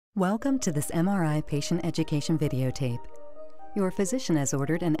Welcome to this MRI patient education videotape. Your physician has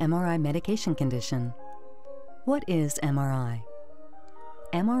ordered an MRI medication condition. What is MRI?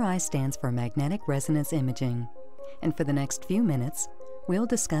 MRI stands for magnetic resonance imaging, and for the next few minutes, we'll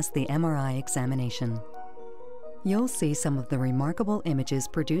discuss the MRI examination. You'll see some of the remarkable images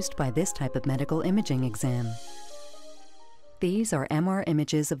produced by this type of medical imaging exam. These are MR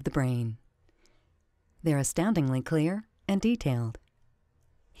images of the brain. They're astoundingly clear and detailed.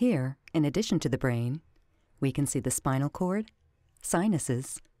 Here, in addition to the brain, we can see the spinal cord,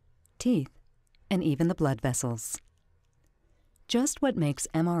 sinuses, teeth, and even the blood vessels. Just what makes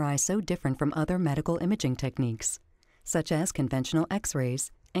MRI so different from other medical imaging techniques, such as conventional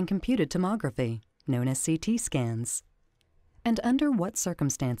X-rays and computed tomography, known as CT scans? And under what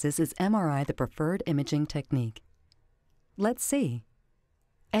circumstances is MRI the preferred imaging technique? Let's see.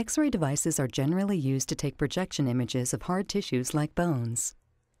 X-ray devices are generally used to take projection images of hard tissues like bones.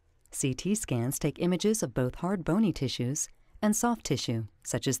 CT scans take images of both hard bony tissues and soft tissue,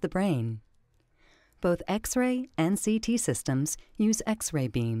 such as the brain. Both X-ray and CT systems use X-ray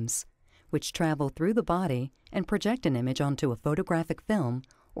beams, which travel through the body and project an image onto a photographic film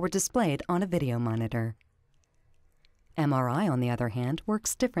or displayed on a video monitor. MRI, on the other hand,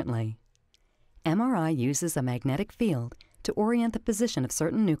 works differently. MRI uses a magnetic field to orient the position of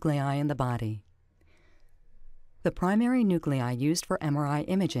certain nuclei in the body. The primary nuclei used for MRI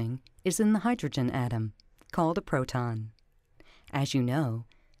imaging is in the hydrogen atom, called a proton. As you know,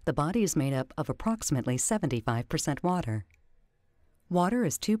 the body is made up of approximately 75% water. Water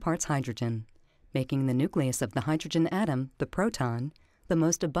is 2 parts hydrogen, making the nucleus of the hydrogen atom, the proton, the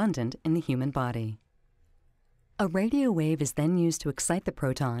most abundant in the human body. A radio wave is then used to excite the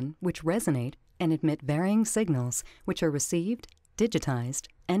proton, which resonate and emit varying signals, which are received, digitized,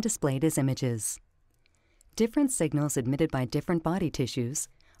 and displayed as images. Different signals emitted by different body tissues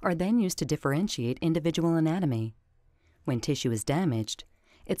are then used to differentiate individual anatomy. When tissue is damaged,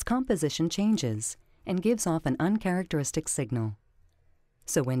 its composition changes and gives off an uncharacteristic signal.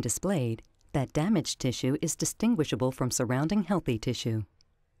 So when displayed, that damaged tissue is distinguishable from surrounding healthy tissue.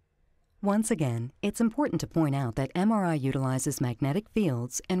 Once again, it's important to point out that MRI utilizes magnetic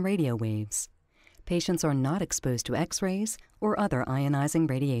fields and radio waves. Patients are not exposed to X-rays or other ionizing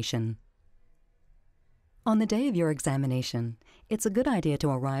radiation. On the day of your examination, it's a good idea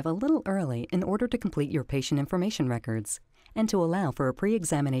to arrive a little early in order to complete your patient information records and to allow for a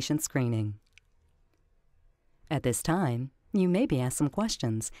pre-examination screening. At this time, you may be asked some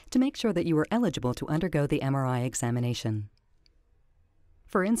questions to make sure that you are eligible to undergo the MRI examination.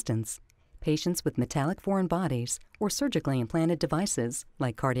 For instance, patients with metallic foreign bodies or surgically implanted devices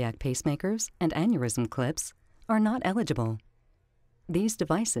like cardiac pacemakers and aneurysm clips are not eligible. These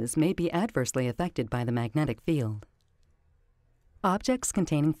devices may be adversely affected by the magnetic field. Objects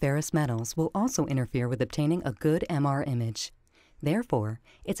containing ferrous metals will also interfere with obtaining a good MR image. Therefore,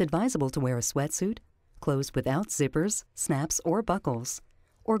 it's advisable to wear a sweatsuit, clothes without zippers, snaps, or buckles,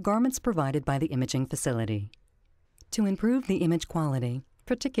 or garments provided by the imaging facility. To improve the image quality,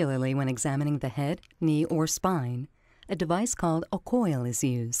 particularly when examining the head, knee, or spine, a device called a coil is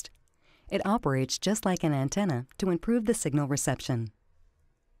used. It operates just like an antenna to improve the signal reception.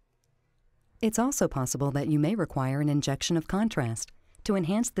 It's also possible that you may require an injection of contrast to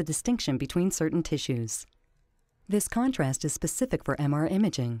enhance the distinction between certain tissues. This contrast is specific for MR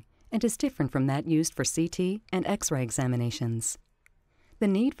imaging and is different from that used for CT and X-ray examinations. The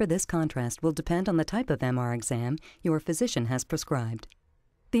need for this contrast will depend on the type of MR exam your physician has prescribed.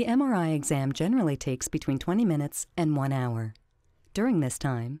 The MRI exam generally takes between 20 minutes and 1 hour. During this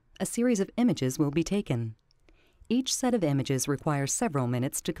time, a series of images will be taken. Each set of images requires several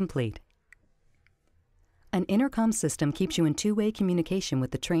minutes to complete. An intercom system keeps you in two-way communication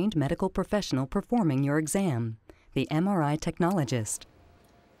with the trained medical professional performing your exam, the MRI technologist.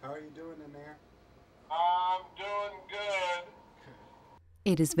 How are you doing in there? I'm doing good.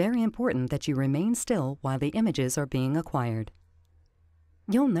 It is very important that you remain still while the images are being acquired.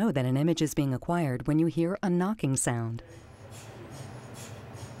 You'll know that an image is being acquired when you hear a knocking sound.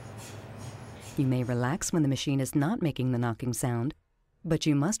 You may relax when the machine is not making the knocking sound, but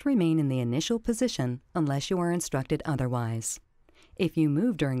you must remain in the initial position unless you are instructed otherwise. If you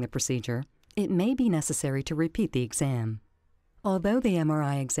move during the procedure, it may be necessary to repeat the exam. Although the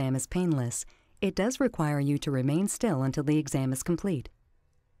MRI exam is painless, it does require you to remain still until the exam is complete.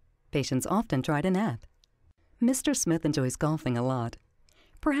 Patients often try to nap. Mr. Smith enjoys golfing a lot.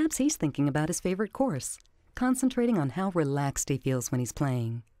 Perhaps he's thinking about his favorite course, concentrating on how relaxed he feels when he's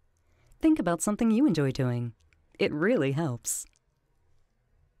playing. Think about something you enjoy doing. It really helps.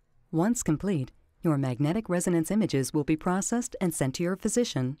 Once complete, Your magnetic resonance images will be processed and sent to your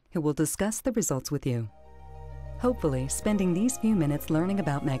physician, who will discuss the results with you. Hopefully, spending these few minutes learning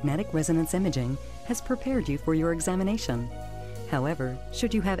about magnetic resonance imaging has prepared you for your examination. However,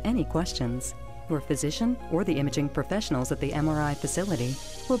 should you have any questions, your physician or the imaging professionals at the MRI facility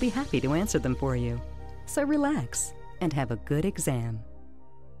will be happy to answer them for you. So relax and have a good exam.